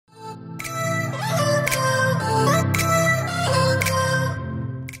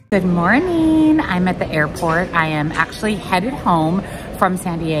Good morning. I'm at the airport. I am actually headed home from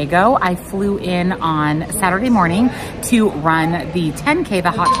San Diego. I flew in on Saturday morning to run the 10K,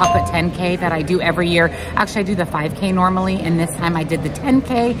 the hot chocolate 10K that I do every year. Actually, I do the 5K normally, and this time I did the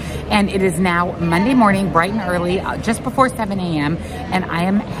 10K, and it is now Monday morning, bright and early, just before 7 a.m., and I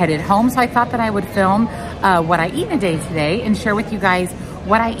am headed home. So I thought that I would film what I eat in a day today and share with you guys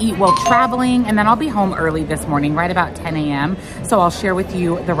what I eat while traveling, and then I'll be home early this morning, right about 10 a.m. So I'll share with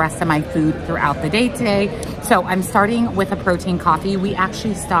you the rest of my food throughout the day today. So I'm starting with a protein coffee. We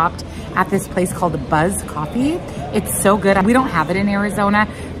actually stopped at this place called Buzz Coffee. It's so good. We don't have it in Arizona.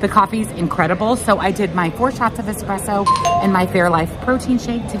 The coffee's incredible. So I did my 4 shots of espresso and my Fairlife protein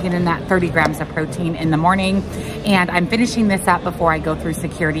shake to get in that 30 grams of protein in the morning. And I'm finishing this up before I go through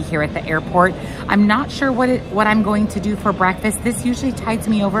security here at the airport. I'm not sure what I'm going to do for breakfast. This usually tides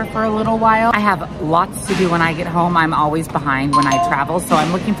me over for a little while. I have lots to do when I get home. I'm always behind when I travel. So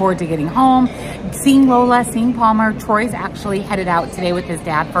I'm looking forward to getting home, seeing Lola, seeing Palmer. Troy's actually headed out today with his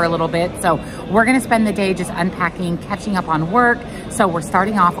dad for a little bit. So we're gonna spend the day just unpacking, catching up on work. So we're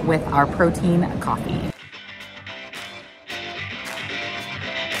starting off with our protein coffee.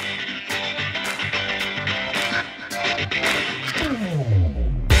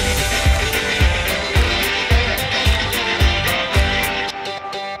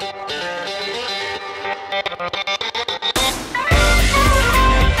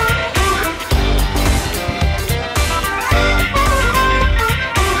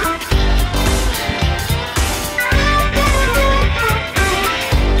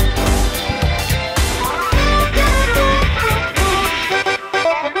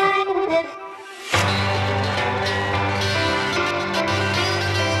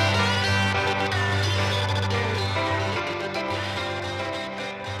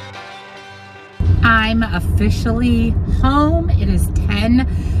 I'm officially home. It is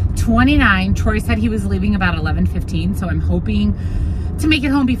 10:29. Troy said he was leaving about 11:15, so I'm hoping to make it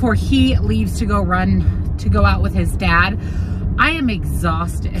home before he leaves to go out with his dad. I am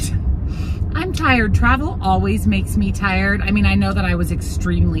exhausted. I'm tired. Travel always makes me tired. I mean, I know that I was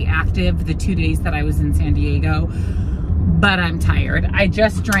extremely active the 2 days that I was in San Diego, but I'm tired. I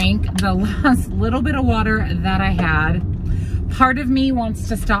just drank the last little bit of water that I had. Part of me wants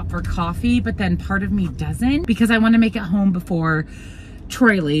to stop for coffee, but then part of me doesn't because I want to make it home before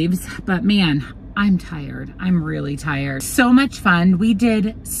Troy leaves. But man, I'm tired. I'm really tired. So much fun. We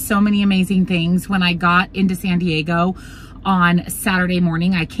did so many amazing things when I got into San Diego on Saturday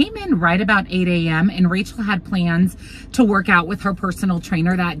morning. I came in right about 8 a.m. and Rachel had plans to work out with her personal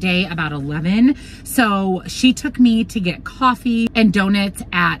trainer that day about 11. So she took me to get coffee and donuts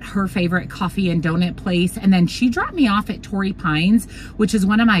at her favorite coffee and donut place. And then she dropped me off at Torrey Pines, which is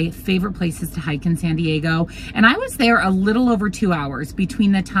one of my favorite places to hike in San Diego. And I was there a little over 2 hours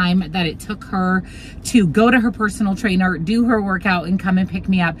between the time that it took her to go to her personal trainer, do her workout, and come and pick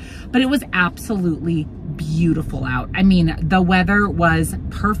me up. But it was absolutely beautiful out. I mean, the weather was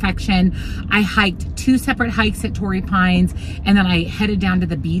perfection. I hiked 2 separate hikes at Torrey Pines, and then I headed down to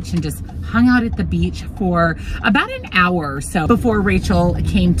the beach and just hung out at the beach for about an hour or so before Rachel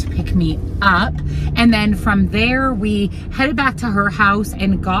came to pick me up. And then from there, we headed back to her house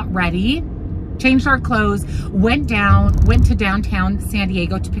and got ready, changed our clothes, went to downtown San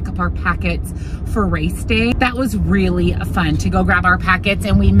Diego to pick up our packets for race day. That was really fun to go grab our packets,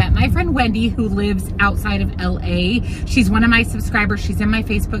 and we met my friend Wendy, who lives outside of LA. She's one of my subscribers. She's in my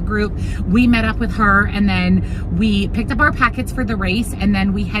Facebook group. We met up with her, and then we picked up our packets for the race, and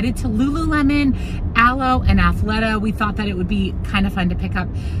then we headed to Lululemon, Alo, and Athleta. We thought that it would be kind of fun to pick up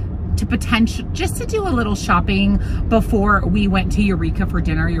just to do a little shopping before we went to Eureka for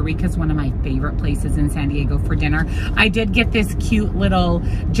dinner. Eureka is one of my favorite places in San Diego for dinner. I did get this cute little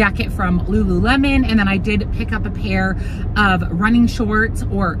jacket from Lululemon, and then I did pick up a pair of running shorts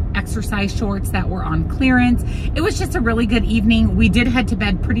or exercise shorts that were on clearance. It was just a really good evening. We did head to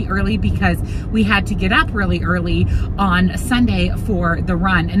bed pretty early because we had to get up really early on Sunday for the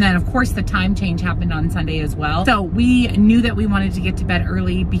run. And then of course the time change happened on Sunday as well. So we knew that we wanted to get to bed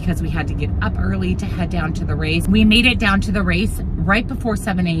early because we had to get up early to head down to the race. We made it down to the race right before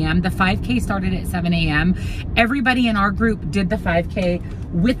 7 a.m. The 5K started at 7 a.m. Everybody in our group did the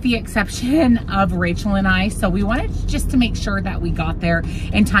 5K with the exception of Rachel and I. So we wanted just to make sure that we got there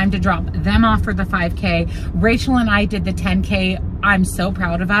in time to drop them off for the 5K. Rachel and I did the 10K. I'm so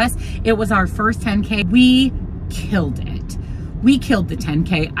proud of us. It was our first 10K. We killed it. we killed the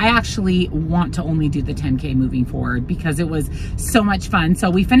 10K. I actually want to only do the 10K moving forward because it was so much fun. So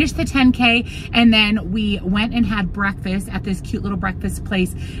we finished the 10K and then we went and had breakfast at this cute little breakfast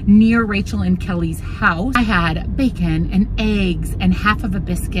place near Rachel and Kelly's house. I had bacon and eggs and half of a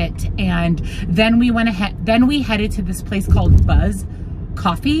biscuit, and then we headed to this place called Buzz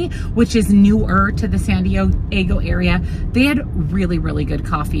Coffee, which is newer to the San Diego area. They had really, really good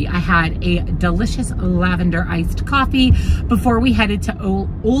coffee. I had a delicious lavender iced coffee before we headed to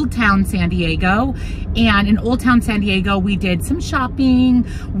Old Town San Diego. And in Old Town San Diego, we did some shopping.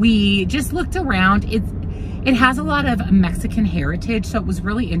 We just looked around. It has a lot of Mexican heritage, so it was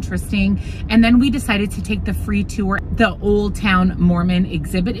really interesting. And then we decided to take the free tour, the Old Town Mormon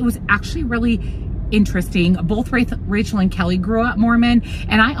exhibit. It was actually really interesting. Both Rachel and Kelly grew up Mormon,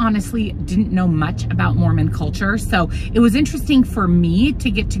 and I honestly didn't know much about Mormon culture. So it was interesting for me to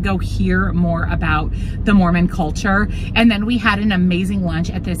get to go hear more about the Mormon culture. And then we had an amazing lunch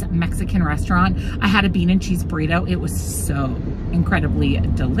at this Mexican restaurant. I had a bean and cheese burrito. It was so incredibly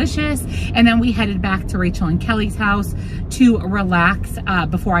delicious. And then we headed back to Rachel and Kelly's house to relax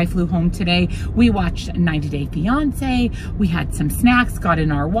before I flew home today. We watched 90 Day Fiance. We had some snacks, got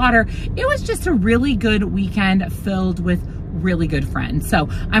in our water. It was just a really good weekend filled with really good friends. So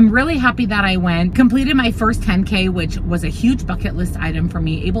I'm really happy that I went, completed my first 10K, which was a huge bucket list item for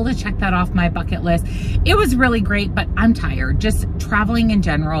me, able to check that off my bucket list. It was really great, but I'm tired. Just traveling in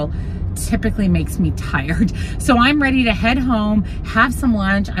general typically makes me tired. So I'm ready to head home, have some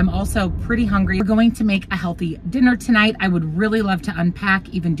lunch. I'm also pretty hungry. We're going to make a healthy dinner tonight. I would really love to unpack,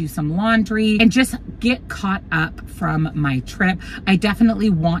 even do some laundry, and just get caught up from my trip. I definitely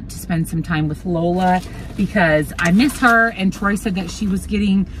want to spend some time with Lola because I miss her, and Troy said that she was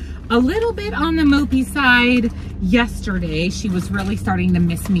getting a little bit on the mopey side yesterday. She was really starting to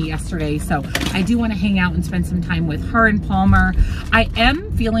miss me yesterday. So I do want to hang out and spend some time with her and Palmer. I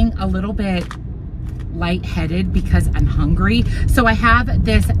am feeling a little bit lightheaded because I'm hungry. So I have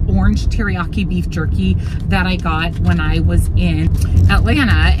this orange teriyaki beef jerky that I got when I was in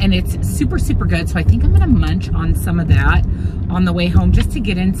Atlanta, and it's super, super good. So I think I'm gonna munch on some of that on the way home just to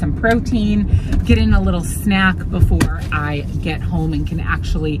get in some protein, get in a little snack before I get home and can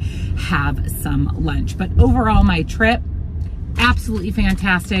actually have some lunch. But overall, my trip, absolutely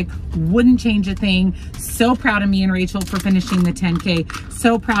fantastic. Wouldn't change a thing. So proud of me and Rachel for finishing the 10K.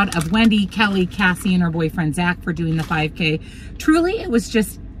 So proud of Wendy, Kelly, Cassie, and her boyfriend Zach for doing the 5K. Truly, it was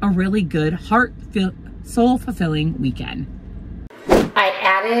just a really good, soul-fulfilling weekend. I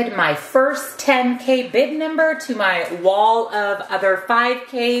added my first 10K bid number to my wall of other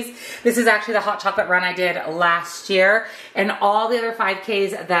 5Ks. This is actually the hot chocolate run I did last year and all the other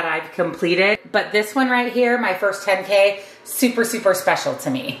 5Ks that I've completed. But this one right here, my first 10K, super, super special to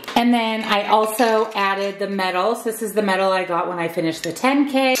me. And then I also added the medals. This is the medal I got when I finished the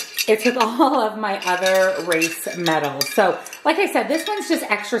 10K. It's with all of my other race medals. So like I said, this one's just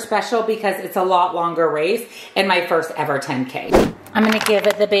extra special because it's a lot longer race and my first ever 10K. I'm gonna give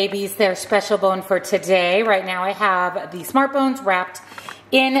the babies their special bone for today. Right now I have the Smart Bones wrapped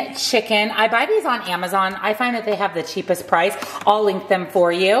in chicken. I buy these on Amazon. I find that they have the cheapest price. I'll link them for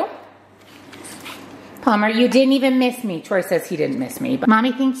you. Palmer, you didn't even miss me. Troy says he didn't miss me, but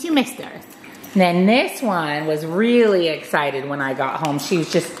Mommy thinks you missed her. And then this one was really excited when I got home. She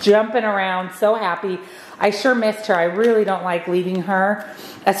was just jumping around, so happy. I sure missed her. I really don't like leaving her,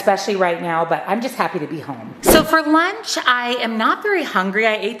 especially right now, but I'm just happy to be home. So for lunch, I am not very hungry.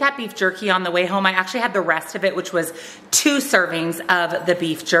 I ate that beef jerky on the way home. I actually had the rest of it, which was 2 servings of the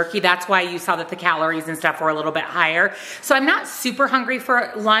beef jerky. That's why you saw that the calories and stuff were a little bit higher. So I'm not super hungry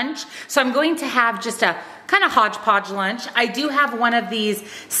for lunch. So I'm going to have just a kind of hodgepodge lunch. I do have one of these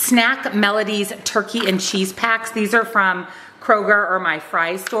Snack Melodies turkey and cheese packs. These are from Kroger or my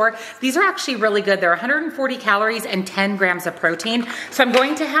Fry's store. These are actually really good. They're 140 calories and 10 grams of protein. So I'm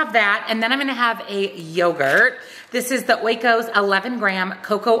going to have that, and then I'm gonna have a yogurt. This is the Oiko's 11-gram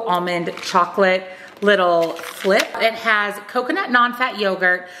cocoa almond chocolate little flip. It has coconut non-fat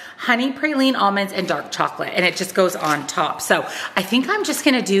yogurt, honey praline almonds, and dark chocolate, and it just goes on top. So I think I'm just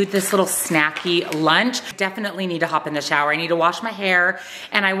gonna do this little snacky lunch. Definitely need to hop in the shower. I need to wash my hair,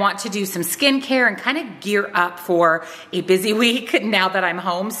 and I want to do some skincare and kind of gear up for a busy week now that I'm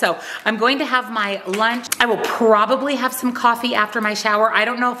home. So I'm going to have my lunch. I will probably have some coffee after my shower. I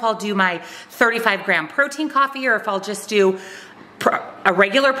don't know if I'll do my 35-gram protein coffee or if I'll just do a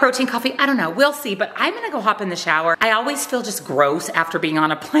regular protein coffee. I don't know, we'll see, but I'm gonna go hop in the shower. I always feel just gross after being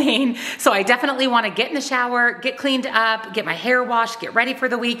on a plane, so I definitely wanna get in the shower, get cleaned up, get my hair washed, get ready for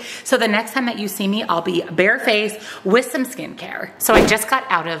the week, so the next time that you see me, I'll be barefaced with some skincare. So I just got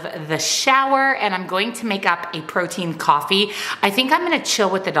out of the shower and I'm going to make up a protein coffee. I think I'm gonna chill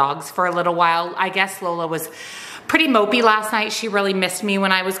with the dogs for a little while. I guess Lola was pretty mopey last night. She really missed me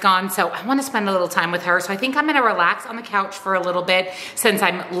when I was gone, so I want to spend a little time with her. So I think I'm gonna relax on the couch for a little bit since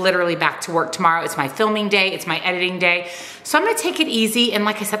I'm literally back to work tomorrow. It's my filming day, it's my editing day. So I'm gonna take it easy, and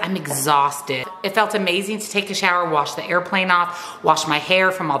like I said, I'm exhausted. It felt amazing to take a shower, wash the airplane off, wash my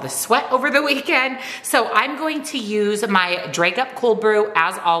hair from all the sweat over the weekend. So I'm going to use my Drag Up Cold Brew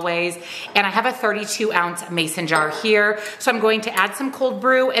as always, and I have a 32-ounce mason jar here. So I'm going to add some cold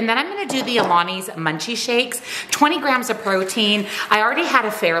brew, and then I'm gonna do the Alani's Munchie Shakes. 20 grams of protein. I already had a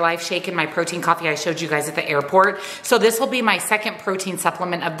Fairlife shake in my protein coffee I showed you guys at the airport. So this will be my second protein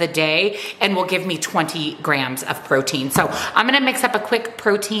supplement of the day and will give me 20 grams of protein. So I'm gonna mix up a quick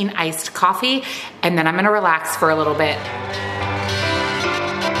protein iced coffee and then I'm gonna relax for a little bit.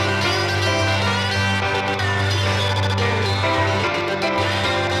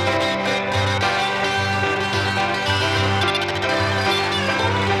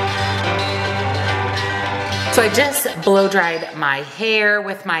 So I just blow dried my hair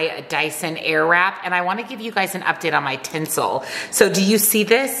with my Dyson Airwrap, and I want to give you guys an update on my tinsel. So do you see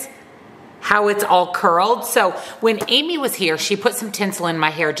this? How it's all curled. So when Amy was here, she put some tinsel in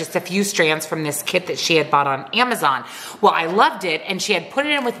my hair, just a few strands from this kit that she had bought on Amazon. Well, I loved it, and she had put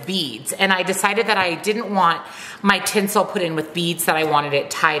it in with beads, and I decided that I didn't want my tinsel put in with beads, that I wanted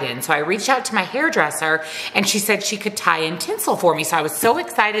it tied in. So I reached out to my hairdresser, and she said she could tie in tinsel for me. So I was so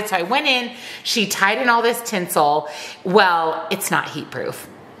excited. So I went in, she tied in all this tinsel. Well, it's not heat proof.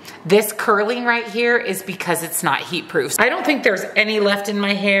 This curling right here is because it's not heat proof. I don't think there's any left in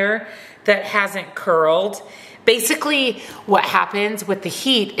my hair that hasn't curled. Basically, what happens with the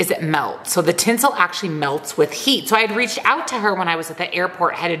heat is it melts. So the tinsel actually melts with heat. So I had reached out to her when I was at the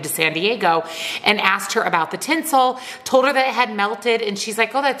airport headed to San Diego and asked her about the tinsel, told her that it had melted, and she's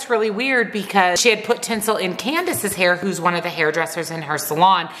like, oh, that's really weird, because she had put tinsel in Candace's hair, who's one of the hairdressers in her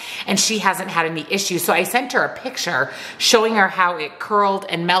salon, and she hasn't had any issues. So I sent her a picture showing her how it curled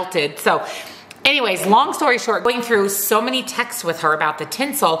and melted. So anyways, long story short, going through so many texts with her about the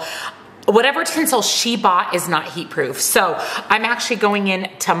tinsel, whatever tinsel she bought is not heat proof. So I'm actually going in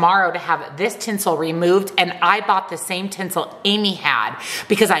tomorrow to have this tinsel removed, and I bought the same tinsel Amy had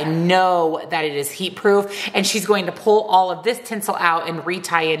because I know that it is heat proof, and she's going to pull all of this tinsel out and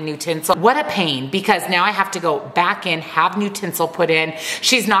retie in new tinsel. What a pain, because now I have to go back in, have new tinsel put in.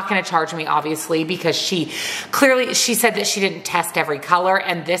 She's not gonna charge me, obviously, because she said that she didn't test every color,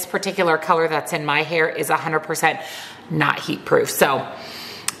 and this particular color that's in my hair is 100% not heat proof. So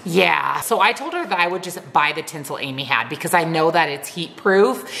yeah, so I told her that I would just buy the tinsel Amy had because I know that it's heat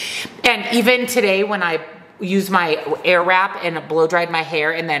proof. And even today when I used my Airwrap and blow dried my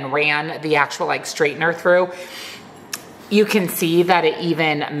hair and then ran the actual like straightener through, you can see that it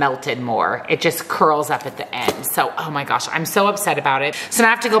even melted more. It just curls up at the end. So, oh my gosh, I'm so upset about it. So now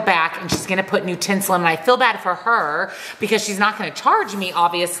I have to go back and she's gonna put new tinsel in, and I feel bad for her because she's not gonna charge me,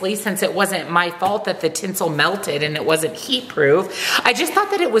 obviously, since it wasn't my fault that the tinsel melted and it wasn't heat proof. I just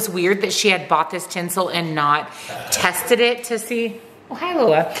thought that it was weird that she had bought this tinsel and not tested it to see. Oh, hi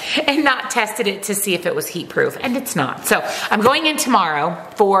Lola. And not tested it to see if it was heat proof, and it's not. So I'm going in tomorrow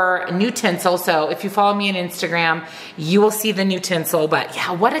for new tinsel. So if you follow me on Instagram, you will see the new tinsel. But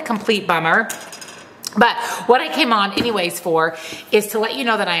yeah, what a complete bummer. But what I came on anyways for is to let you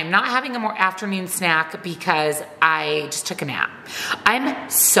know that I am not having a more afternoon snack because I just took a nap. I'm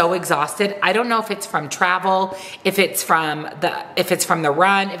so exhausted. I don't know if it's from travel, if it's from the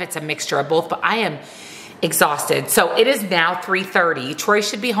run, if it's a mixture of both, but I am exhausted. So it is now 3:30. Troy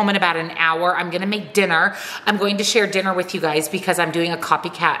should be home in about an hour. I'm gonna make dinner. I'm going to share dinner with you guys because I'm doing a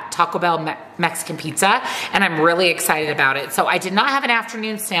Copycat Taco Bell Mexican pizza, and I'm really excited about it. So I did not have an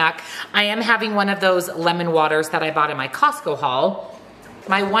afternoon snack. I am having one of those lemon waters that I bought in my Costco haul.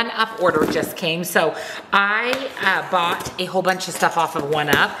 My 1UP order just came, so I bought a whole bunch of stuff off of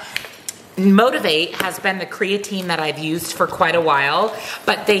 1UP. MudWtr has been the creatine that I've used for quite a while,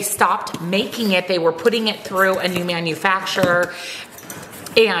 but they stopped making it. They were putting it through a new manufacturer,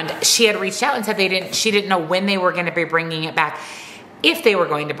 and she had reached out and said she didn't know when they were going to be bringing it back, if they were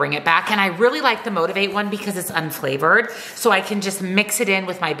going to bring it back. And I really like the MudWtr one because it's unflavored, so I can just mix it in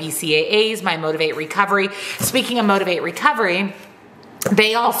with my BCAAs, my MudWtr Recovery. Speaking of MudWtr Recovery,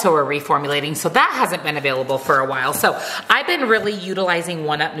 they also are reformulating, so that hasn't been available for a while. So I've been really utilizing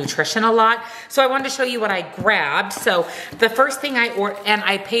ONEUP Nutrition a lot. So I wanted to show you what I grabbed. So the first thing I ordered, and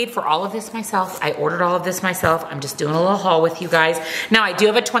I paid for all of this myself. I ordered all of this myself. I'm just doing a little haul with you guys. Now I do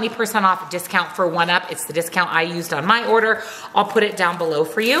have a 20% off discount for ONEUP. It's the discount I used on my order. I'll put it down below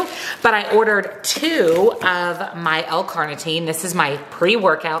for you. But I ordered 2 of my L-carnitine. This is my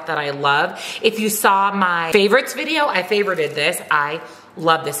pre-workout that I love. If you saw my favorites video, I favorited this. I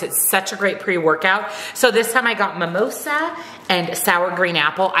love this. It's such a great pre-workout. So this time I got mimosa and sour green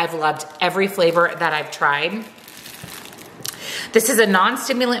apple. I've loved every flavor that I've tried. This is a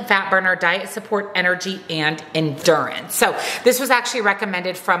non-stimulant fat burner, diet support, energy, and endurance. So this was actually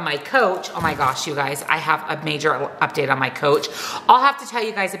recommended from my coach. Oh my gosh, you guys, I have a major update on my coach. I'll have to tell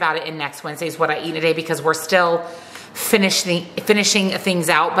you guys about it in next Wednesday's What I Eat Today because we're still finishing things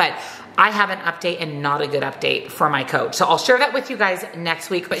out, but I have an update and not a good update for my coach. So I'll share that with you guys next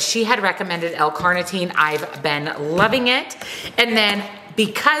week, but she had recommended L-carnitine. I've been loving it. And then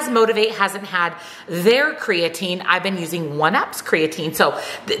because MudWtr hasn't had their creatine, I've been using ONEUP's creatine. So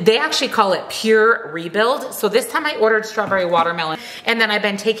they actually call it Pure Rebuild. So this time I ordered strawberry watermelon, and then I've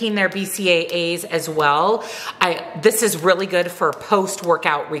been taking their BCAAs as well. This is really good for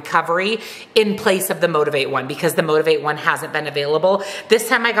post-workout recovery in place of the MudWtr one because the MudWtr one hasn't been available. This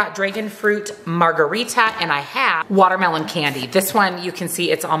time I got dragon fruit margarita and I have watermelon candy. This one you can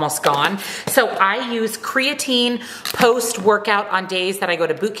see it's almost gone. So I use creatine post-workout on days that I go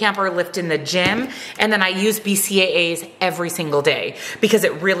to boot camp or lift in the gym, and then I use BCAAs every single day because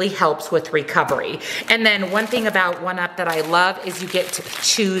it really helps with recovery. And then one thing about ONEUP that I love is you get to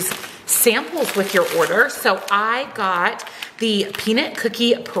choose samples with your order. So I got the peanut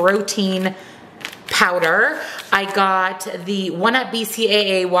cookie protein powder. I got the ONEUP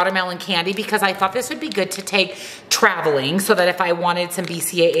BCAA watermelon candy because I thought this would be good to take traveling so that if I wanted some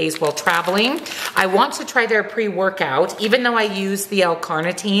BCAAs while traveling. I want to try their pre-workout. Even though I use the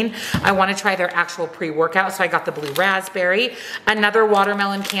L-carnitine, I want to try their actual pre-workout. So I got the blue raspberry, another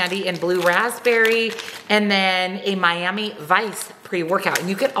watermelon candy in blue raspberry, and then a Miami Vice pre-workout. And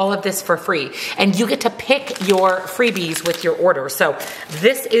you get all of this for free. And you get to pick your freebies with your order. So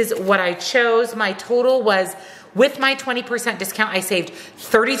this is what I chose. My total was, with my 20% discount, I saved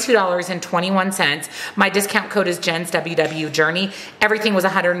 $32.21. My discount code is jennswwjourney. Everything was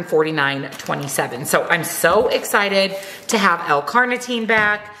 $149.27. So I'm so excited to have L-carnitine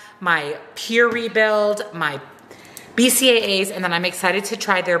back, my Pure Rebuild, my BCAAs, and then I'm excited to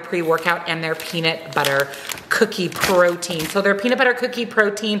try their pre-workout and their peanut butter cookie protein. So their peanut butter cookie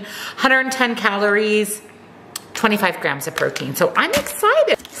protein, 110 calories, 25 grams of protein. So I'm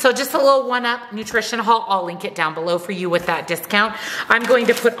excited. So just a little ONEUP nutrition haul. I'll link it down below for you with that discount. I'm going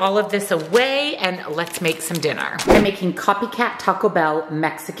to put all of this away and let's make some dinner. I'm making Copycat Taco Bell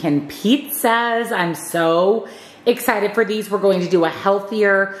Mexican pizzas. I'm so excited for these. We're going to do a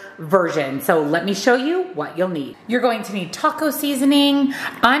healthier version. So let me show you what you'll need. You're going to need taco seasoning.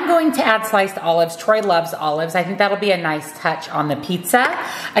 I'm going to add sliced olives. Troy loves olives. I think that'll be a nice touch on the pizza.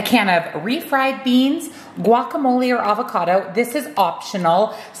 A can of refried beans, guacamole or avocado. This is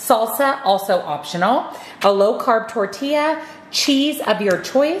optional. Salsa, also optional. A low carb tortilla, cheese of your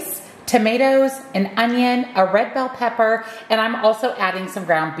choice, tomatoes, an onion, a red bell pepper, and I'm also adding some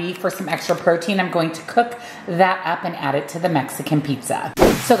ground beef for some extra protein. I'm going to cook that up and add it to the Mexican pizza.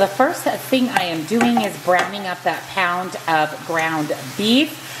 So the first thing I am doing is browning up that pound of ground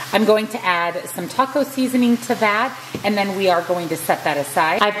beef. I'm going to add some taco seasoning to that, and then we are going to set that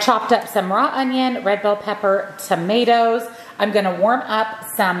aside. I've chopped up some raw onion, red bell pepper, tomatoes. I'm gonna warm up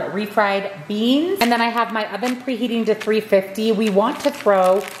some refried beans, and then I have my oven preheating to 350. We want to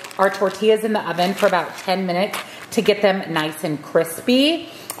throw our tortillas in the oven for about 10 minutes to get them nice and crispy.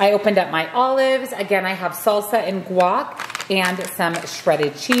 I opened up my olives. Again, I have salsa and guac and some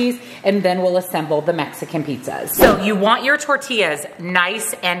shredded cheese, and then we'll assemble the Mexican pizzas. So you want your tortillas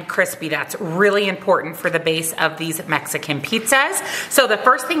nice and crispy. That's really important for the base of these Mexican pizzas. So the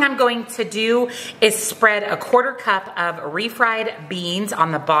first thing I'm going to do is spread a 1/4 cup of refried beans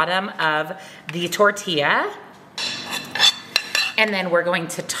on the bottom of the tortilla. And then we're going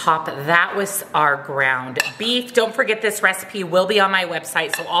to top that with our ground beef. Don't forget, this recipe will be on my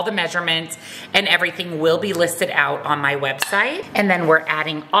website, so all the measurements and everything will be listed out on my website. And then we're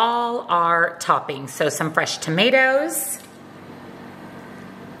adding all our toppings. So some fresh tomatoes,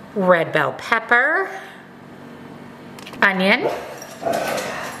 red bell pepper, onion,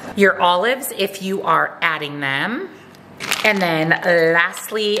 your olives if you are adding them, and then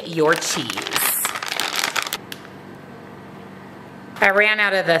lastly, your cheese. I ran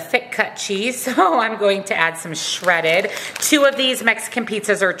out of the thick cut cheese, so I'm going to add some shredded. 2 of these Mexican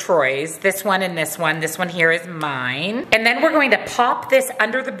pizzas are Troy's. This one and this one. This one here is mine. And then we're going to pop this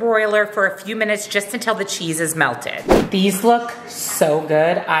under the broiler for a few minutes just until the cheese is melted. These look so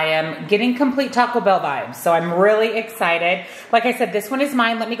good. I am getting complete Taco Bell vibes, so I'm really excited. Like I said, this one is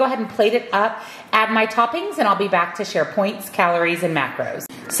mine. Let me go ahead and plate it up, add my toppings, and I'll be back to share points, calories, and macros.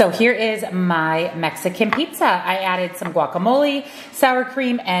 So here is my Mexican pizza. I added some guacamole, sour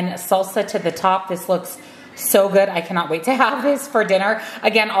cream, and salsa to the top. This looks so good. I cannot wait to have this for dinner.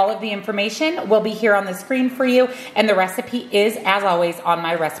 Again, all of the information will be here on the screen for you, and the recipe is, as always, on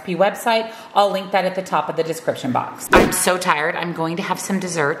my recipe website. I'll link that at the top of the description box. I'm so tired. I'm going to have some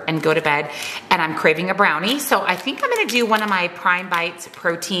dessert and go to bed, and I'm craving a brownie. So I think I'm gonna do one of my Prime Bites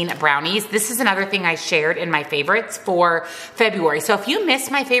protein brownies. This is another thing I shared in my favorites for February. So if you missed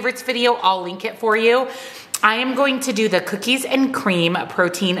my favorites video, I'll link it for you. I am going to do the cookies and cream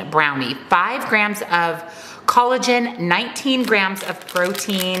protein brownie. 5 grams of collagen, 19 grams of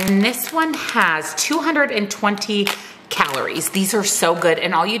protein. And this one has 220 calories. These are so good.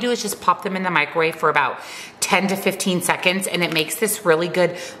 And all you do is just pop them in the microwave for about 10 to 15 seconds, and it makes this really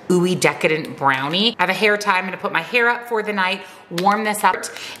good, ooey, decadent brownie. I have a hair tie. I'm gonna put my hair up for the night, warm this up,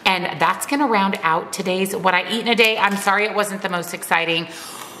 and that's gonna round out today's What I Eat in a Day. I'm sorry it wasn't the most exciting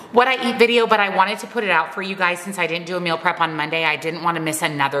What I Eat video, but I wanted to put it out for you guys since I didn't do a meal prep on Monday. I didn't want to miss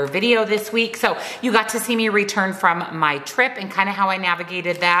another video this week. So you got to see me return from my trip and kind of how I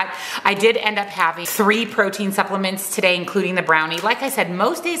navigated that. I did end up having 3 protein supplements today, including the brownie. Like I said,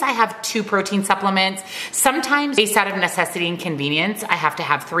 most days I have 2 protein supplements. Sometimes based out of necessity and convenience, I have to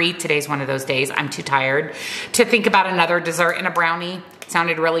have 3. Today's one of those days. I'm too tired to think about another dessert and a brownie.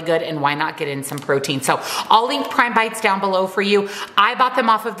 Sounded really good, and why not get in some protein? So I'll link Prime Bites down below for you. I bought them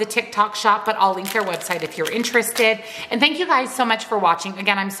off of the TikTok shop, but I'll link their website if you're interested. And thank you guys so much for watching.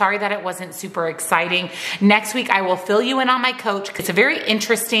 Again, I'm sorry that it wasn't super exciting. Next week, I will fill you in on my coach. It's a very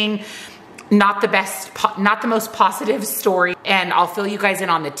interesting, not the most positive story, and I'll fill you guys in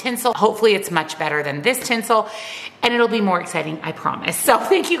on the tinsel. Hopefully it's much better than this tinsel, and it'll be more exciting, I promise. So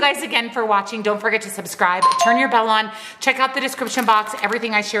thank you guys again for watching. Don't forget to subscribe, turn your bell on, check out the description box.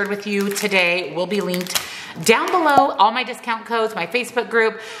 Everything I shared with you today will be linked down below, all my discount codes, my Facebook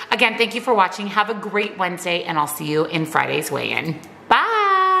group. Again, thank you for watching. Have a great Wednesday, and I'll see you in Friday's weigh-in.